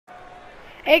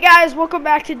Hey guys, welcome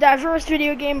back to Diverse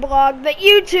Video Game Blog, the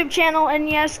YouTube channel, and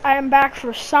yes, I am back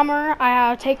for summer. I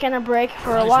have taken a break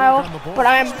for a while, but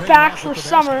I am back for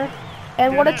summer,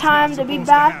 and what a time to be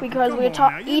back because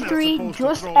E3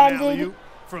 just ended,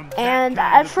 and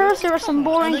at first there were some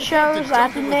boring shows, I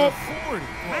have to admit,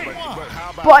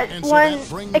 but when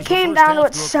it came down to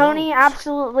it, Sony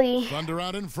absolutely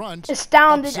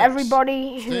astounded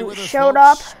everybody who showed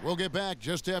up. We'll get back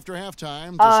just after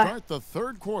halftime to start the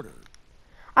third quarter.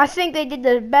 I think they did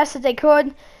the best that they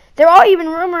could. There are even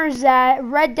rumors that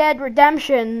Red Dead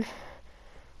Redemption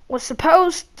was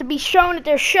supposed to be shown at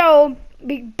their show,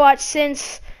 but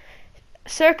since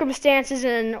circumstances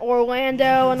in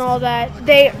Orlando and all that,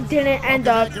 they didn't end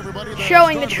up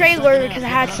showing the trailer because it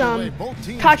had some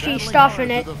touchy stuff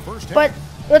in it. But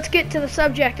let's get to the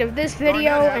subject of this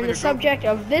video, and the subject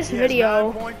of this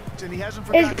video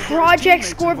is Project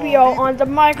Scorpio on the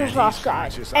Microsoft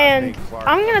side. And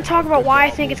I'm going to talk about why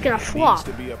I think it's going to flop.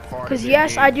 Because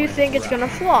yes, I do think it's going to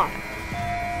flop.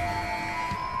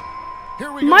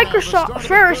 Microsoft,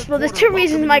 first, well, there's two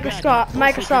reasons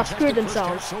Microsoft screwed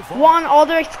themselves. One, all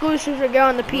their exclusives are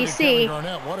going to PC.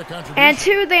 And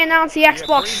two, they announced the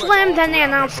Xbox Slim, then they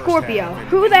announced Scorpio.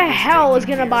 Who the hell is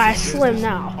going to buy a Slim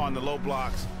now?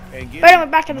 But anyway,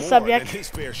 back to the subject.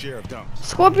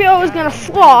 Scorpio is going to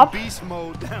flop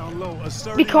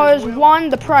because, one,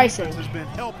 the pricing.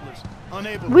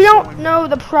 We don't know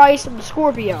the price of the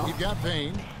Scorpio,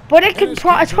 but it's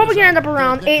probably going to end up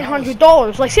around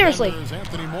 $800. Like, seriously,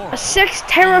 a 6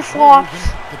 teraflops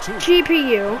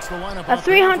GPU, a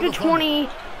 320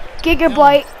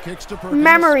 gigabyte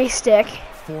memory stick,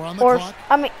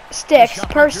 sticks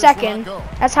per second.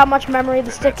 That's how much memory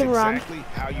the stick can run.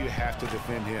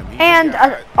 And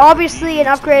obviously an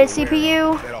upgraded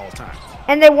CPU.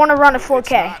 And they want to run at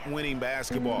 4K.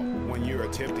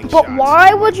 But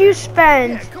why would you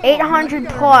spend $800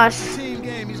 plus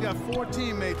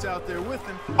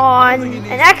on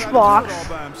an Xbox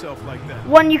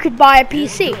when you could buy a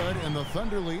PC?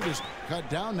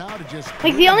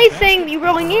 Like, the only thing you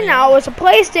really need now is a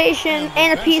PlayStation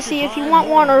and a PC if you want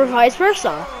one, or vice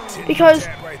versa. Because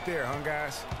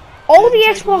all the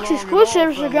Xbox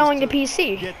exclusives are going to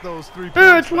PC.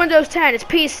 It's Windows 10, it's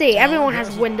PC. Everyone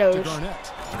has Windows.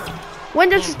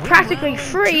 Windows is practically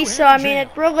free, so I mean,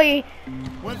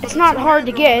 it's not hard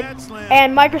to get.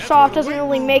 And Microsoft doesn't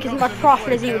really make as much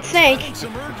profit as you would think.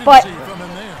 But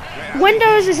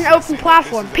Windows is an open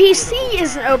platform. PC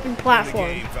is an open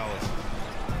platform.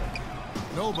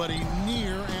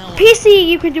 PC,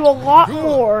 you can do a lot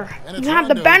more. You have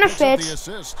the benefits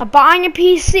of buying a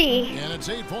PC.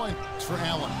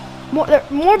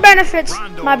 More benefits,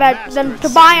 than to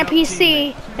buy a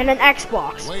PC than an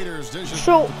Xbox.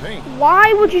 So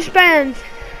why would you spend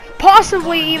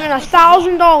possibly even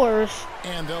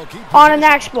 $1,000 on an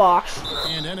Xbox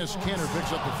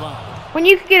when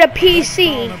you could get a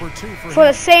PC for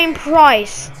the same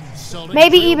price?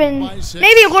 Maybe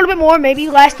a little bit more, maybe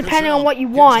less, depending on what you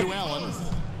want.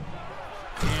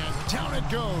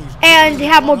 And you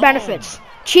have more benefits.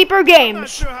 Cheaper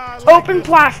games, open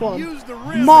platform,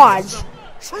 mods,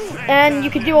 and you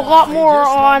could do a lot more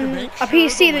on a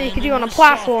PC than you could do on a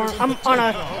platform, on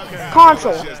a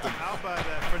console.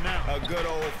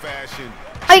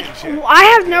 Like, I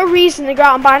have no reason to go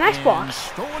out and buy an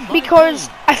Xbox, because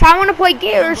if I want to play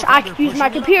Gears, I could use my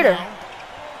computer.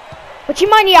 But you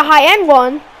might need a high-end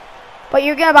one, but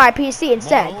you're gonna buy a PC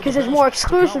instead, because there's more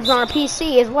exclusives on a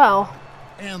PC as well.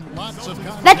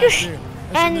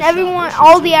 And everyone,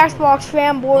 all the Xbox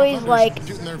fanboys like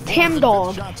Tim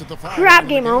Dog, Crap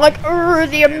Gamer, like,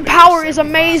 the power is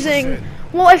amazing.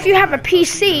 Well, if you have a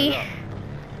PC,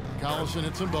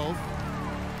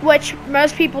 which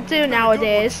most people do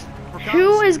nowadays,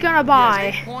 who is gonna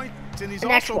buy an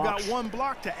Xbox?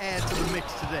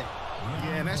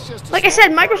 Like I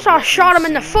said, Microsoft shot him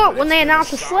in the foot when they announced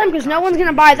the Slim, because no one's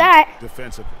gonna buy that.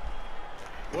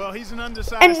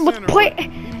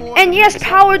 And yes,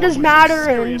 power does matter,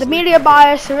 and the media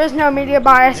bias, there is no media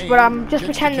bias, but I'm just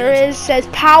pretending there is, says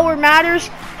power matters,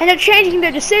 and they're changing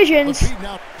their decisions.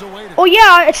 Oh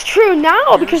yeah, it's true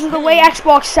now because of the way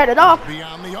Xbox set it up.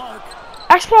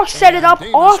 Xbox set it up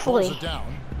awfully.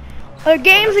 Their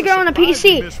games are going to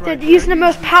PC. They're using the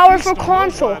most powerful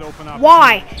console.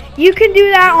 Why? You can do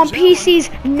that on PCs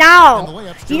now.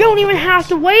 You don't even have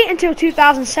to wait until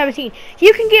 2017.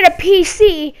 You can get a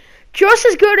PC just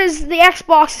as good as the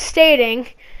Xbox is stating.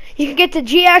 You can get the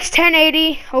GX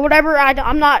 1080 or whatever.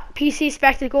 I'm not PC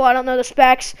spectacle. I don't know the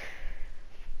specs.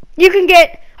 You can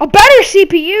get a better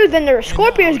CPU than the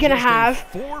Scorpio is going to have,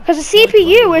 because the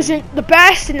CPU isn't the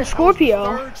best in the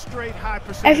Scorpio.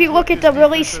 If you look at the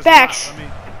release specs,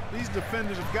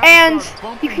 and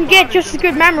you can get just as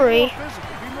good memory.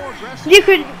 You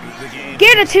could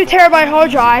get a 2 terabyte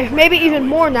hard drive, maybe even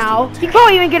more now. You can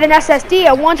probably even get an SSD,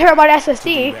 a 1 terabyte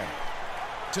SSD,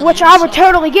 which I would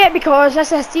totally get because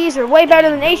SSDs are way better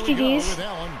than HDDs.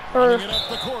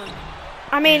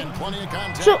 I mean,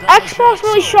 so Xbox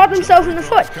really shot themselves in the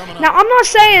foot. Now, I'm not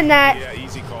saying that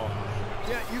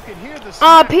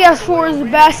PS4 is the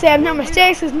best, they have no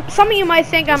mistakes, because some of you might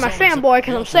think I'm a fanboy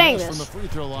because I'm saying this.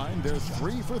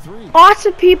 Lots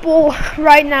of people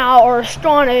right now are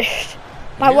astonished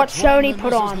by what Sony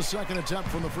put on.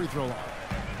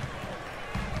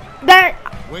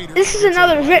 This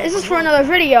is for another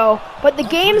video, but the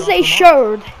games they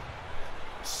showed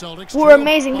were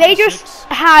amazing. They just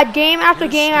had game after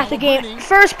game after game,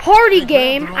 first party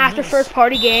game after first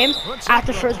party game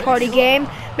after first party game,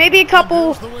 maybe a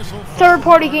couple third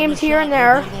party games here and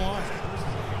there.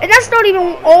 And that's not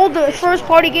even all the first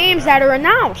party games that are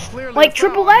announced, like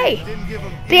AAA.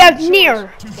 They have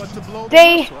Nier.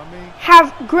 They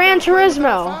have Gran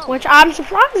Turismo, which I'm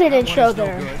surprised they didn't show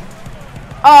there.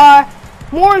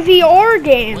 More VR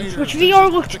games, which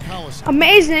VR looks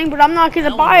amazing, but I'm not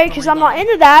going to buy it because I'm not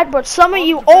into that, but some of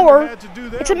you are.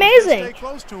 It's amazing.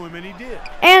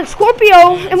 And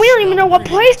Scorpio, and we don't even know what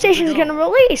PlayStation is going to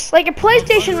release. Like, if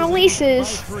PlayStation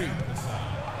releases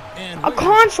a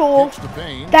console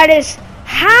that is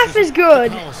half as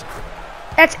good,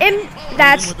 that's in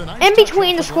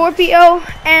between the Scorpio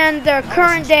and the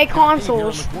current day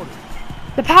consoles.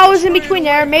 The power's in between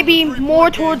there, maybe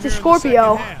more towards the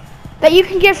Scorpio, that you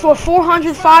can get for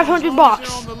 400, 500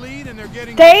 bucks.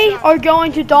 They are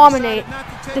going to dominate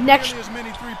the next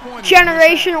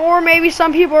generation, or maybe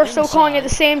some people are still calling it the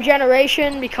same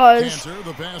generation because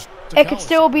it could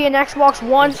still be an Xbox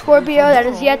One Scorpio that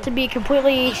is yet to be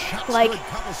completely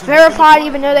verified,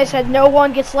 even though they said no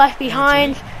one gets left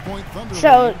behind.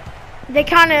 So they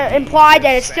kind of implied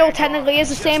that it still technically is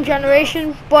the same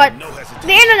generation, but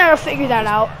the internet will figure that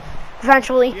out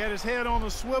eventually.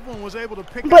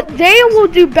 But they will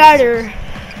do better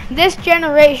this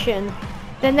generation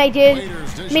than they did,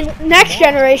 next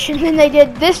generation than they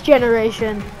did this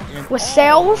generation with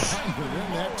sales,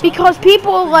 because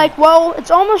people are like, well,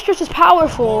 it's almost just as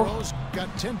powerful.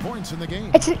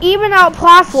 It's an even out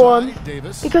platform,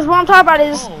 because what I'm talking about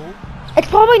is it's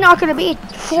probably not going to be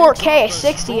 4K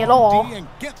 60 at all.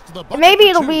 Maybe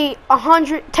it'll be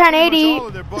 1080,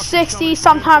 60,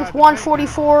 sometimes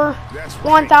 144,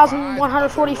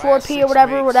 1144p or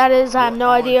whatever that is. I have no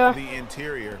idea.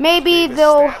 Maybe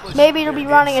it'll be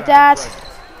running at that.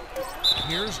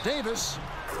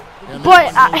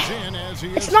 But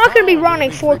it's not going to be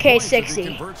running 4K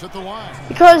 60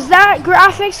 because that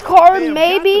graphics card,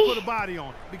 maybe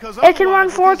it can run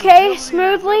 4K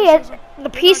smoothly. The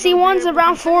PC one's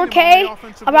around 4K,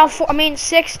 about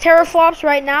 6 teraflops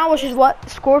right now, which is what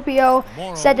Scorpio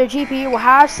said their GPU will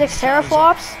have, 6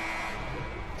 teraflops.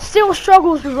 Still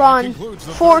struggles to run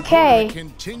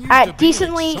 4K at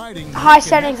decently high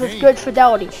settings with good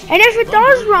fidelity. And if it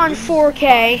does run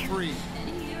 4K,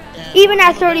 even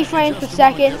at 30 frames per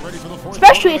second,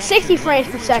 especially at 60 frames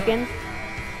per second,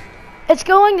 it's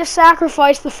going to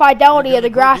sacrifice the fidelity of the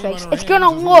graphics. It's going to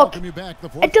look,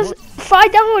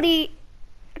 fidelity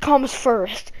comes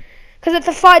first. Because if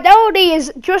the fidelity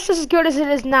is just as good as it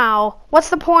is now, what's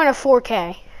the point of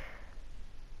 4K?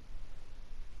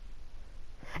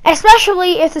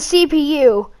 Especially if the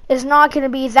CPU is not going to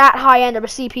be that high end of a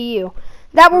CPU.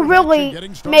 That will really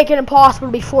make it impossible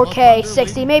to be 4K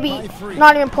 60. Maybe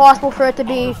not even possible for it to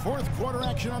be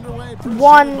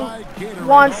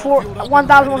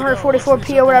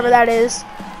 1144p or whatever that is,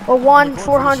 or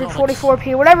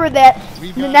 1444p, whatever that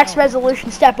the next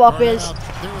resolution step up is.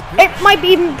 It might be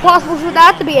even possible for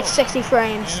that to be at 60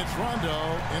 frames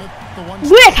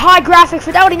with high graphic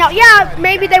fidelity. Now, yeah,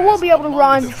 maybe they will be able to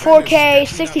run 4K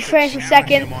 60 frames per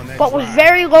second, but with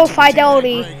very low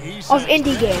fidelity of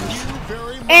indie games.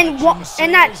 And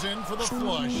that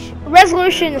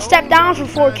resolution step down from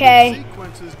 4K,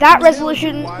 that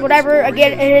resolution, whatever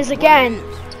again it is again,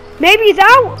 maybe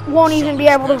that won't even be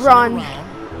able to run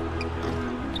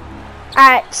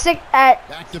at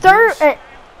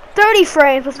 30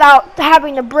 frames without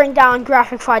having to bring down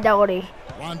graphic fidelity.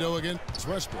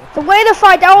 The way the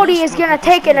fidelity is going to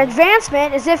take an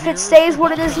advancement is if it stays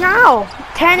what it is now,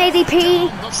 1080p,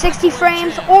 60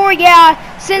 frames, or yeah,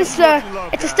 since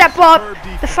it's a step up,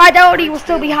 the fidelity will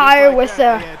still be higher with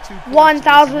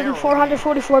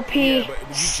 1444p,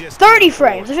 30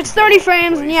 frames. If it's 30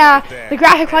 frames, then yeah, the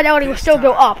graphic fidelity will still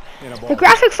go up. The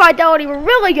graphic fidelity will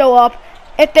really go up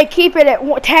if they keep it at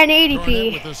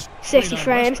 1080p 60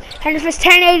 frames, and if it's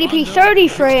 1080p 30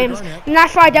 frames, then that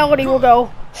fidelity will go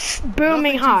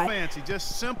booming high.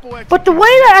 But the way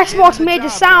that Xbox made the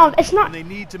sound, it's not.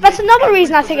 That's another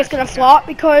reason I think it's gonna flop,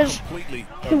 because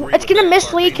it's gonna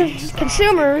mislead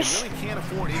consumers,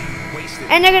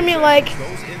 and they're gonna be like,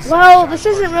 well, this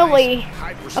isn't really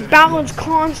a balanced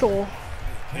console.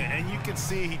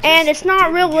 And it's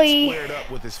not really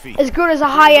as good as a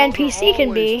high-end PC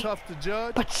can be.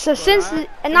 But so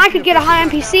and I could get a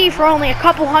high-end PC for only a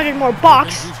couple hundred more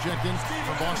bucks.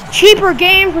 Cheaper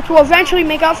games, which will eventually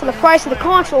make up for the price of the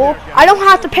console. I don't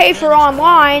have to pay for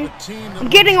online. I'm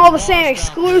getting all the same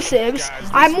exclusives.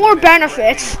 I have more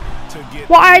benefits.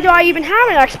 Why do I even have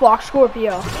an Xbox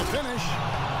Scorpio?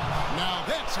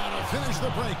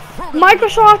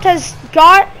 Microsoft has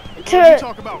got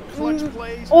to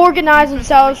organize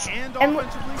themselves, and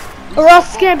or else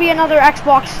it's going to be another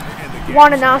Xbox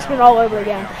One announcement all over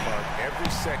again.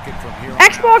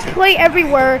 Xbox Play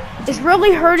Everywhere is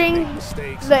really hurting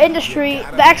the industry,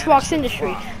 the Xbox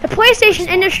industry. The PlayStation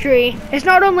industry is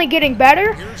not only getting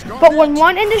better, but when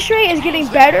one industry is getting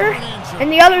better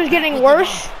and the other is getting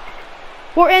worse,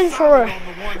 we're in for,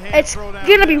 it's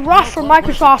going to be rough for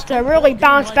Microsoft to really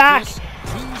bounce back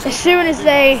as soon as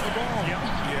they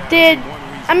did.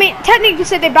 I mean, technically you could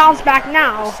say they bounced back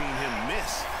now.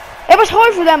 It was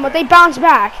hard for them, but they bounced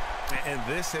back.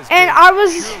 And I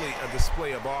was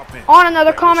on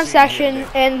another comment section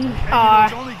in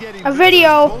a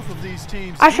video.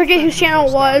 I forget whose channel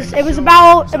it was. It was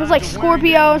like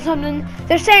Scorpio or something.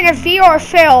 They're saying if VR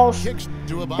fails,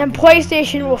 then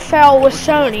PlayStation will fail with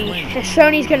Sony, and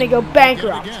Sony's gonna go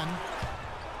bankrupt.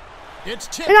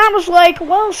 And I was like,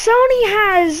 well, Sony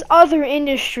has other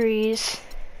industries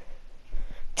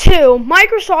too.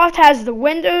 Microsoft has the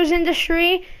Windows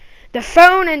industry, the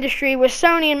phone industry, with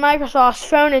Sony and Microsoft's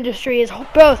phone industry is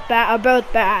both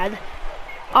bad.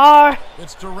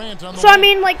 So I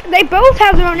mean, like, they both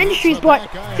have their own industries, but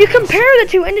if you compare the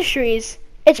two industries,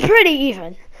 it's pretty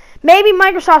even. Maybe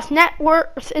Microsoft's net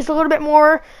worth is a little bit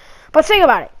more, but think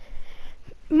about it.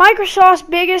 Microsoft's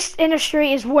biggest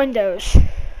industry is Windows.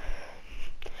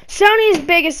 Sony's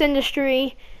biggest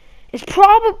industry is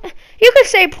probably, you could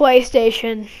say,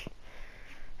 PlayStation.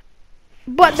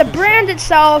 But the brand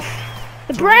itself,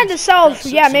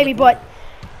 yeah, maybe, but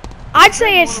I'd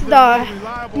say it's the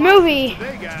movie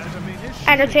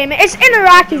entertainment. It's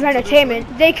interactive entertainment.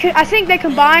 I think they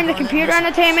combined the computer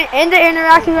entertainment and the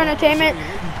interactive entertainment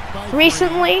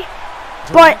recently.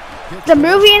 But the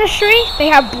movie industry, they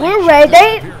have Blu-ray.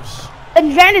 They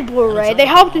invented Blu-ray. They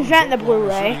helped invent the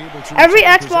Blu-ray. Every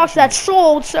Xbox that's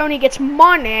sold, Sony gets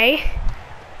money.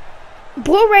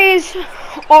 Blu-rays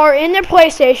are in their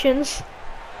PlayStations.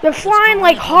 They're flying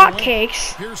like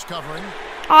hotcakes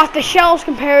off the shelves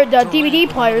compared to DVD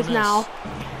players now.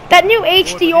 That new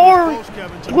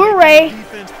HDR Blu-ray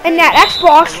and that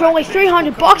Xbox for only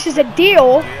 $300 is a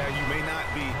deal.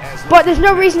 But there's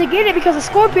no reason to get it because the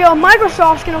Scorpio and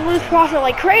Microsoft's going to lose profit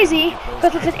like crazy,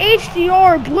 because it's an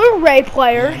HDR Blu-ray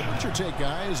player,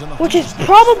 which is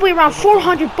probably around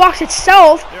 $400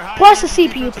 itself, plus the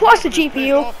CPU, plus the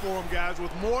GPU.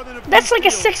 That's like a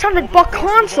 $600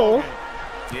 console,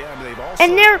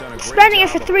 and they're spending it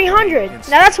for $300.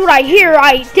 Now that's what I hear.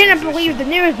 I didn't believe the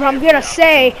news, but I'm going to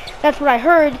say that's what I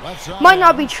heard. Might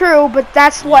not be true, but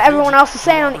that's what everyone else is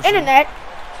saying on the internet.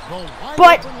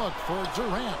 But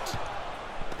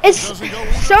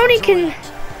Sony can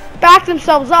back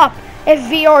themselves up if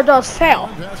VR does fail.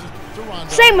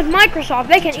 Same with Microsoft,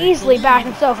 they can easily back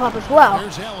themselves up as well.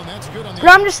 But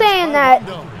I'm just saying that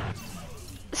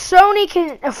Sony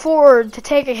can afford to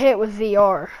take a hit with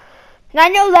VR. And I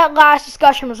know that last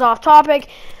discussion was off topic,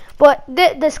 but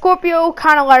the Scorpio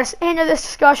kind of let us into this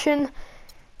discussion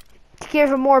to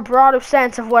give a more broader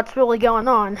sense of what's really going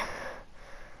on.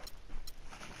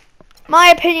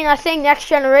 My opinion, I think next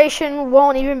generation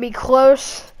won't even be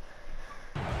close.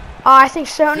 I think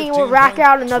Sony will rack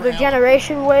out another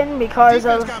generation win because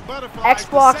of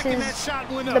Xbox's,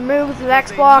 the moves of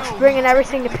Xbox, bringing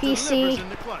everything to PC.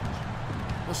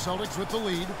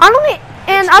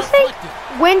 I think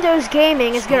Windows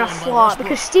gaming is gonna flop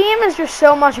because Steam is just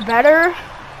so much better.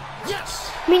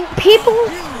 I mean, people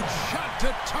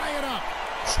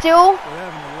still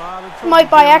might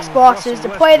buy Xboxes to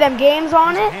play them games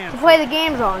on it,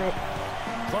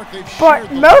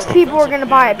 but most people are going to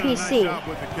buy a PC.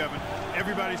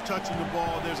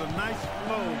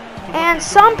 And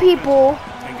some people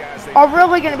are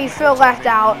really going to feel left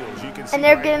out, and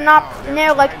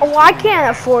they're like, oh, I can't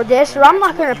afford this, or I'm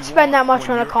not going to spend that much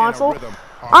on a console.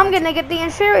 I'm gonna get the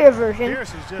inferior version,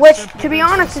 which, to be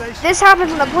honest, if this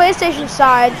happens on the PlayStation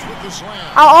side,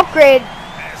 I'll upgrade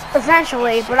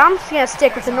eventually, but I'm just gonna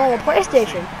stick with the normal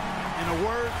PlayStation.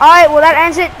 Alright, well that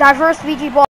ends it. Diverse VG Ball.